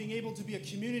us being able to be a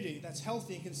community that's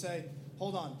healthy and can say,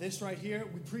 hold on, this right here,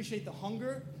 we appreciate the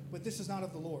hunger, but this is not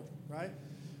of the Lord, right?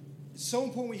 It's so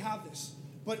important we have this.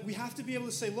 But we have to be able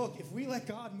to say, look, if we let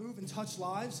God move and touch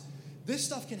lives, this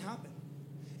stuff can happen.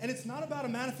 And it's not about a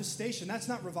manifestation. That's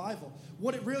not revival.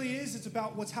 What it really is, it's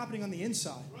about what's happening on the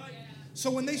inside. Right. So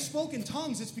when they spoke in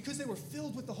tongues, it's because they were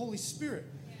filled with the Holy Spirit.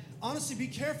 Yeah. Honestly, be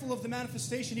careful of the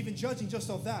manifestation, even judging just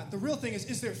off that. The real thing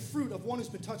is there fruit of one who's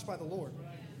been touched by the Lord?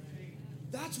 Right.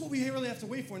 That's what we really have to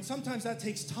wait for. And sometimes that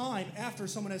takes time after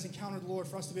someone has encountered the Lord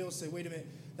for us to be able to say, wait a minute,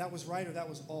 that was right or that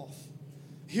was off.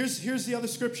 Here's the other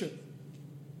scripture.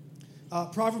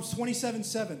 Proverbs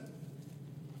 27:7.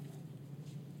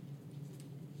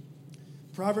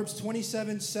 Proverbs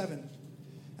 27:7.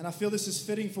 And I feel this is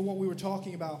fitting for what we were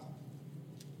talking about.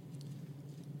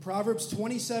 Proverbs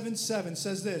 27:7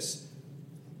 says this: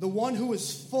 the one who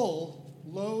is full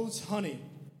loathes honey,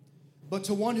 but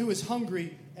to one who is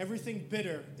hungry, everything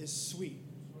bitter is sweet.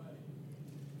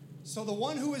 So the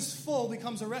one who is full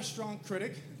becomes a restaurant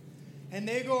critic, And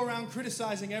they go around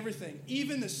criticizing everything.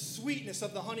 Even the sweetness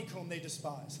of the honeycomb they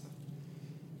despise.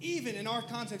 Even in our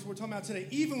context we're talking about today,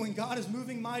 even when God is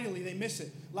moving mightily, they miss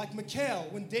it. Like Michal,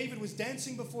 when David was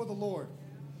dancing before the Lord,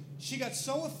 she got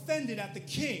so offended at the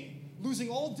king, losing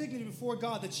all dignity before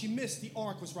God, that she missed the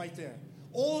ark was right there.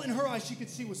 All in her eyes she could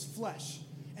see was flesh.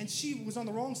 And she was on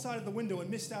the wrong side of the window and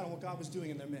missed out on what God was doing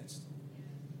in their midst.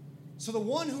 So the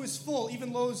one who is full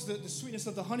even loathes the sweetness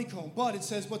of the honeycomb. But it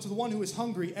says, but to the one who is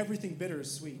hungry, everything bitter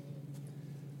is sweet.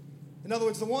 In other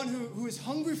words, the one who is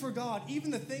hungry for God, even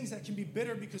the things that can be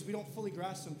bitter because we don't fully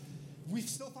grasp them, we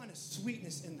still find a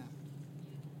sweetness in that.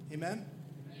 Amen?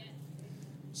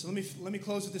 So let me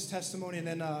close with this testimony, and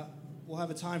then we'll have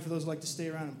a time for those who like to stay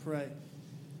around and pray.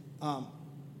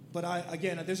 But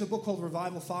there's a book called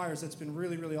Revival Fires that's been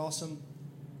really, really awesome.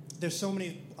 There's so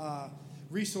many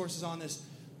resources on this.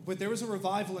 But there was a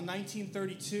revival in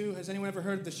 1932. Has anyone ever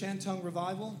heard of the Shantung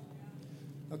Revival?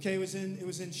 Okay, it was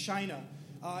in China.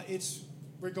 It's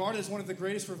regarded as one of the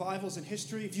greatest revivals in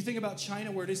history. If you think about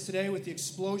China, where it is today with the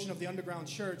explosion of the underground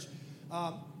church,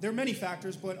 there are many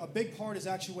factors, but a big part is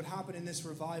actually what happened in this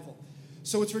revival.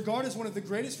 So it's regarded as one of the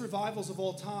greatest revivals of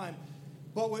all time.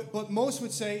 But most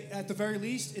would say, at the very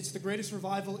least, it's the greatest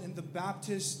revival in the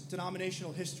Baptist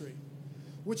denominational history,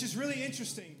 which is really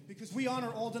interesting because we honor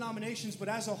all denominations, but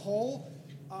as a whole,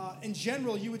 in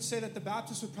general, you would say that the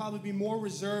Baptists would probably be more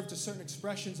reserved to certain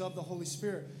expressions of the Holy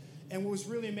Spirit. And what was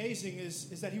really amazing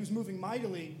is that he was moving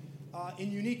mightily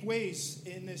in unique ways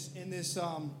in this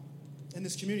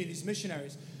community, these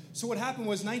missionaries. So what happened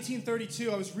was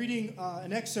 1932, I was reading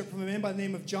an excerpt from a man by the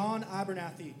name of John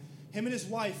Abernathy. Him and his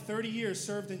wife, 30 years,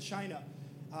 served in China.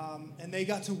 And they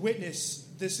got to witness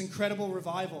this incredible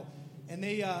revival. And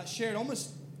they shared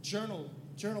almost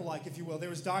journal-like, if you will. There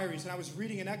was diaries. And I was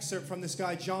reading an excerpt from this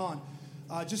guy, John,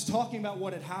 just talking about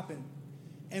what had happened.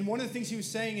 And one of the things he was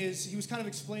saying is, he was kind of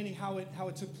explaining how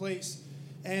it took place.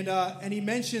 And he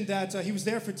mentioned that he was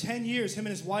there for 10 years, him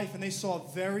and his wife, and they saw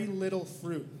very little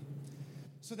fruit.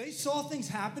 So they saw things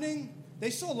happening.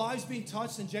 They saw lives being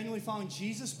touched and genuinely following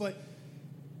Jesus, but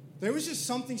there was just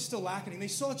something still lacking. They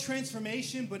saw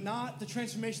transformation, but not the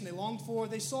transformation they longed for.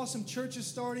 They saw some churches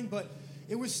starting, but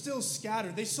it was still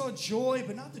scattered. They saw joy,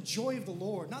 but not the joy of the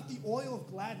Lord, not the oil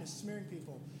of gladness smearing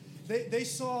people. They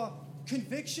saw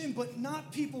conviction, but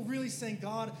not people really saying,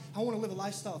 God, I want to live a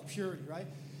lifestyle of purity, right?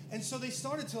 And so they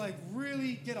started to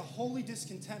really get a holy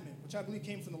discontentment, which I believe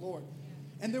came from the Lord.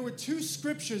 And there were two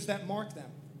scriptures that marked them.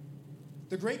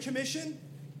 The Great Commission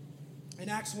and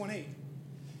Acts 1:8.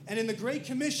 And in the Great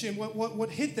Commission, what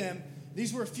hit them,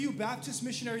 these were a few Baptist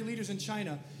missionary leaders in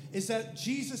China, is that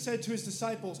Jesus said to his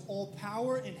disciples, all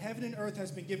power in heaven and earth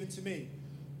has been given to me.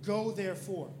 Go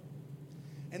therefore.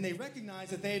 And they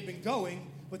recognized that they had been going,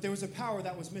 but there was a power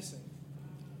that was missing.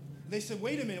 They said,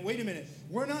 wait a minute.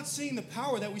 We're not seeing the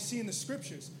power that we see in the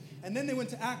scriptures. And then they went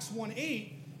to Acts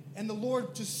 1:8, and the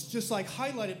Lord just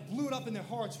highlighted, blew it up in their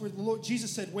hearts, where the Lord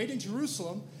Jesus said, wait in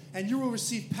Jerusalem, and you will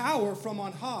receive power from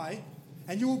on high,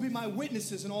 and you will be my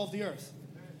witnesses in all of the earth.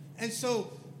 And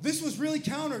so this was really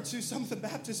counter to some of the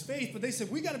Baptist faith, but they said,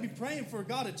 we got to be praying for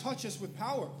God to touch us with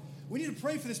power. We need to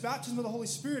pray for this baptism of the Holy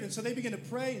Spirit. And so they began to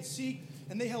pray and seek,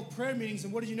 and they held prayer meetings,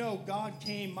 and what did you know? God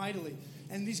came mightily.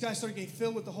 And these guys started getting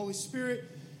filled with the Holy Spirit,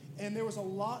 and there was a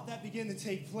lot that began to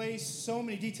take place. So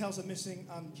many details I'm missing,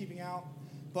 I'm keeping out.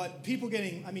 But people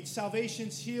getting,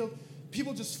 salvations, healed,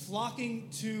 people just flocking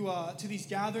to these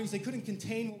gatherings. They couldn't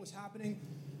contain what was happening.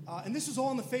 And this was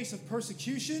all in the face of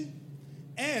persecution.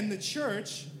 And the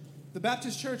church, the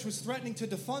Baptist church, was threatening to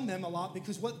defund them a lot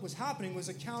because what was happening was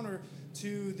a counter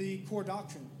to the core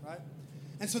doctrine, right?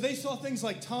 And so they saw things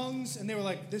like tongues, and they were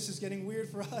like, this is getting weird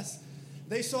for us.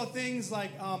 They saw things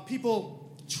like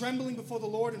people trembling before the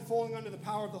Lord and falling under the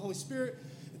power of the Holy Spirit.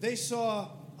 They saw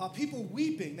people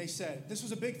weeping, they said. This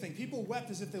was a big thing. People wept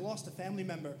as if they lost a family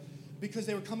member because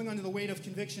they were coming under the weight of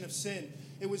conviction of sin.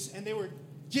 And they were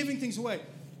giving things away.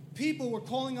 People were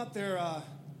calling up their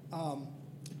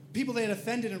people they had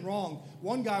offended and wronged.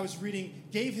 One guy was reading,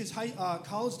 gave his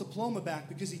college diploma back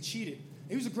because he cheated.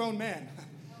 He was a grown man.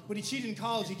 But he cheated in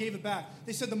college, he gave it back.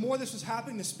 They said the more this was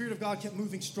happening, the Spirit of God kept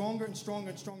moving stronger and stronger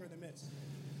and stronger in their midst.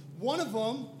 One of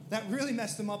them that really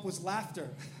messed them up was laughter.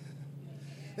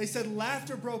 They said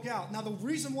laughter broke out. Now the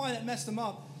reason why that messed them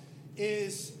up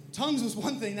is tongues was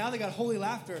one thing, now they got holy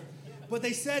laughter. But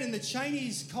they said in the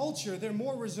Chinese culture, they're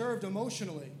more reserved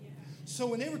emotionally. So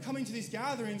when they were coming to these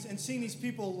gatherings and seeing these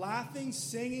people laughing,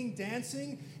 singing,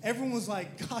 dancing, everyone was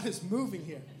like, God is moving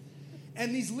here.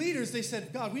 And these leaders, they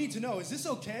said, God, we need to know, is this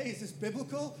okay? Is this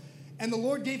biblical? And the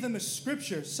Lord gave them a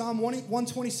scripture, Psalm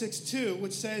 126:2,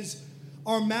 which says,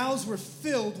 our mouths were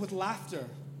filled with laughter.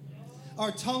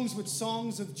 our tongues with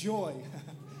songs of joy.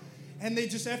 And they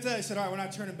just, after that, I said, all right, we're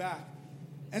not turning back.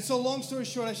 And so long story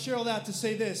short, I share all that to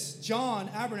say this. John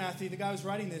Abernathy, the guy who's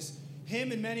writing this,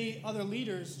 him and many other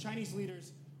leaders, Chinese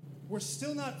leaders, were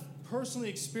still not personally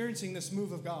experiencing this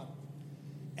move of God.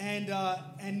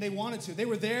 And they wanted to. They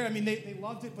were there. I mean, they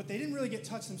loved it, but they didn't really get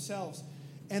touched themselves.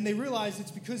 And they realized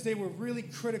it's because they were really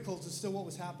critical to still what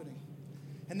was happening.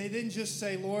 And they didn't just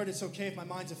say, Lord, it's okay if my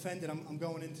mind's offended. I'm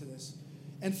going into this.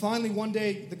 And finally, one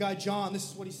day, the guy John, this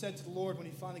is what he said to the Lord when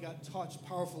he finally got touched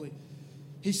powerfully.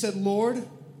 He said, Lord,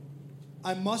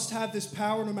 I must have this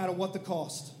power no matter what the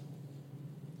cost.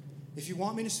 If you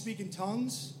want me to speak in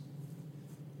tongues,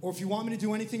 or if you want me to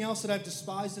do anything else that I've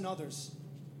despised in others,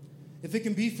 if it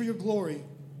can be for your glory,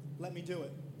 let me do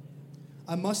it.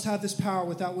 I must have this power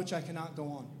without which I cannot go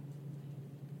on.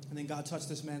 And then God touched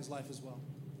this man's life as well.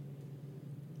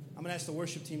 I'm going to ask the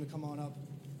worship team to come on up.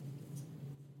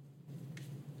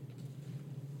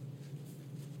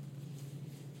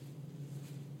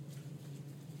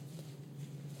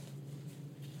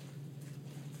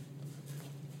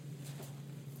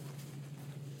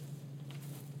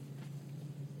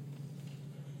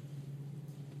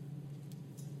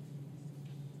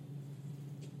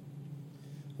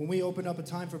 When we open up a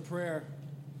time for prayer,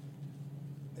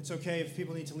 it's okay if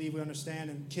people need to leave, we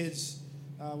understand. And kids,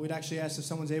 we'd actually ask if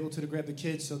someone's able to grab the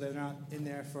kids so they're not in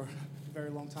there for a very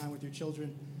long time with your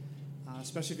children,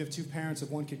 especially if you have two parents,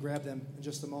 if one could grab them in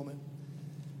just a moment.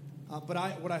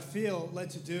 But what I feel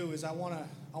led to do is I want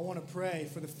to pray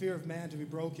for the fear of man to be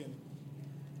broken.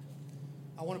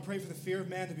 I want to pray for the fear of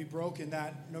man to be broken,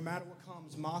 that no matter what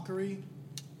comes, mockery,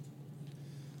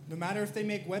 no matter if they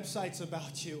make websites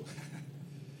about you,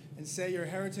 and say you're a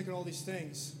heretic and all these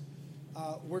things,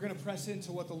 we're going to press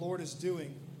into what the Lord is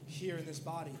doing here in this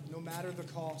body, no matter the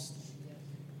cost.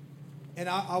 And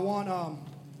I want,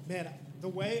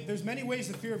 there's many ways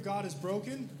the fear of God is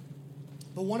broken,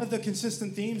 but one of the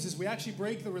consistent themes is we actually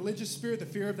break the religious spirit, the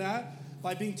fear of that,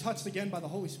 by being touched again by the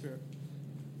Holy Spirit.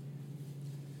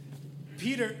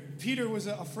 Peter was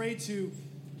afraid to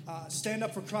stand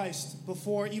up for Christ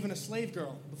before even a slave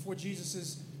girl, before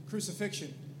Jesus'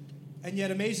 crucifixion. And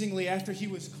yet, amazingly, after he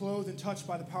was clothed and touched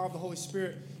by the power of the Holy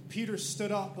Spirit, Peter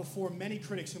stood up before many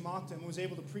critics who mocked him and was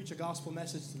able to preach a gospel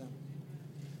message to them.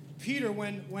 Peter,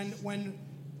 when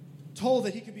told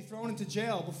that he could be thrown into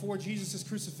jail before Jesus'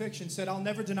 crucifixion, said, I'll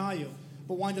never deny you,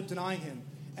 but wind up denying him.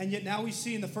 And yet now we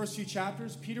see in the first few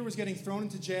chapters, Peter was getting thrown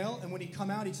into jail, and when he'd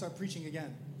come out, he'd start preaching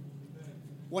again.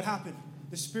 What happened?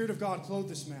 The Spirit of God clothed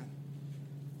this man.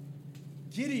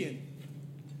 Gideon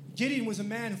was a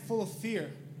man full of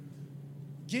fear.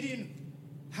 Gideon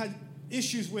had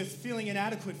issues with feeling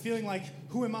inadequate, feeling like,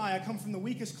 who am I? I come from the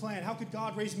weakest clan. How could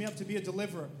God raise me up to be a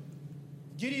deliverer?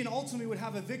 Gideon ultimately would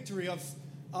have a victory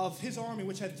of his army,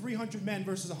 which had 300 men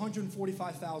versus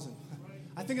 145,000.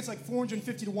 I think it's like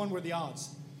 450 to 1 were the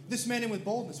odds. This man in with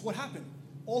boldness. What happened?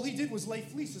 All he did was lay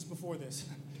fleeces before this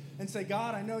and say,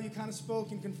 God, I know you kind of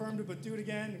spoke and confirmed it, but do it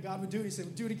again. And God would do it. He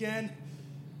said, do it again.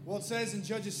 Well, it says in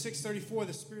Judges 6:34,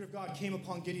 the Spirit of God came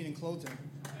upon Gideon and clothed him.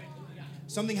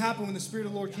 Something happened when the Spirit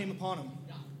of the Lord came upon him.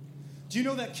 Do you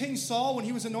know that King Saul, when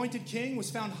he was anointed king, was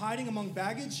found hiding among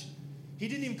baggage? He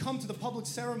didn't even come to the public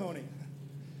ceremony.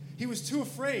 He was too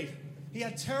afraid. He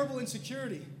had terrible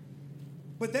insecurity.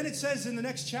 But then it says in the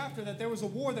next chapter that there was a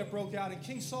war that broke out, and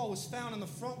King Saul was found on the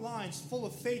front lines full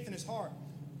of faith in his heart.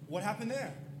 What happened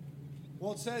there?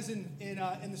 Well, it says in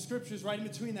the scriptures right in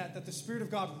between that the Spirit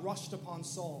of God rushed upon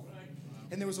Saul.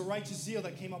 And there was a righteous zeal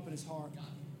that came up in his heart.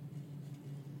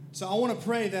 So I want to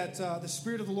pray that the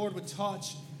Spirit of the Lord would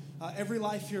touch every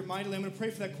life here mightily. I'm going to pray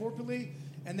for that corporately.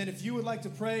 And then if you would like to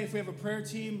pray, if we have a prayer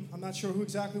team, I'm not sure who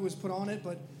exactly was put on it,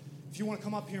 but if you want to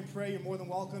come up here and pray, you're more than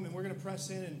welcome. And we're going to press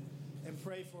in and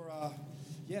pray for,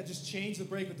 just change the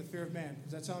break with the fear of man.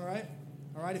 Does that sound all right?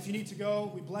 All right, if you need to go,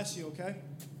 we bless you, okay?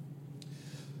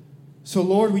 So,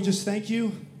 Lord, we just thank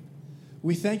you.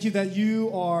 We thank you that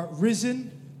you are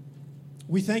risen.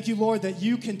 We thank you, Lord, that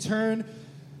you can turn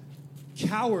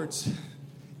cowards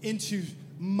into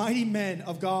mighty men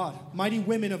of God, mighty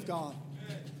women of God.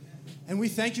 And we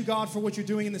thank you, God, for what you're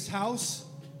doing in this house.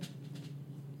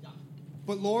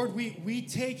 But Lord, we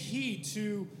take heed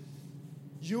to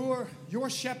your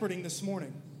shepherding this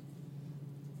morning.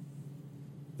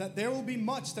 That there will be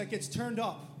much that gets turned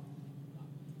up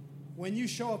when you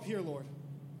show up here, Lord.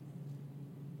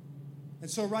 And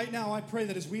so right now, I pray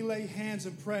that as we lay hands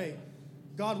and pray,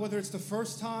 God, whether it's the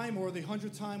first time or the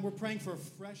 100th time, we're praying for a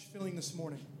fresh filling this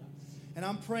morning. And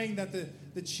I'm praying that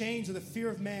the chains of the fear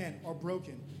of man are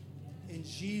broken. In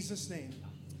Jesus' name,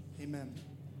 amen.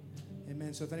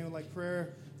 Amen. So if anyone would like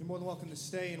prayer, you're more than welcome to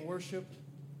stay and worship.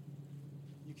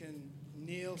 You can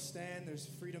kneel, stand. There's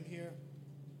freedom here.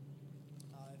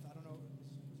 If I don't know,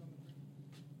 no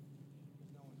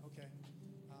one. Okay.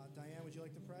 Diane, would you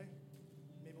like to pray?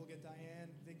 Maybe we'll get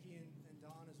Diane, Vicky, and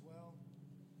Don as well.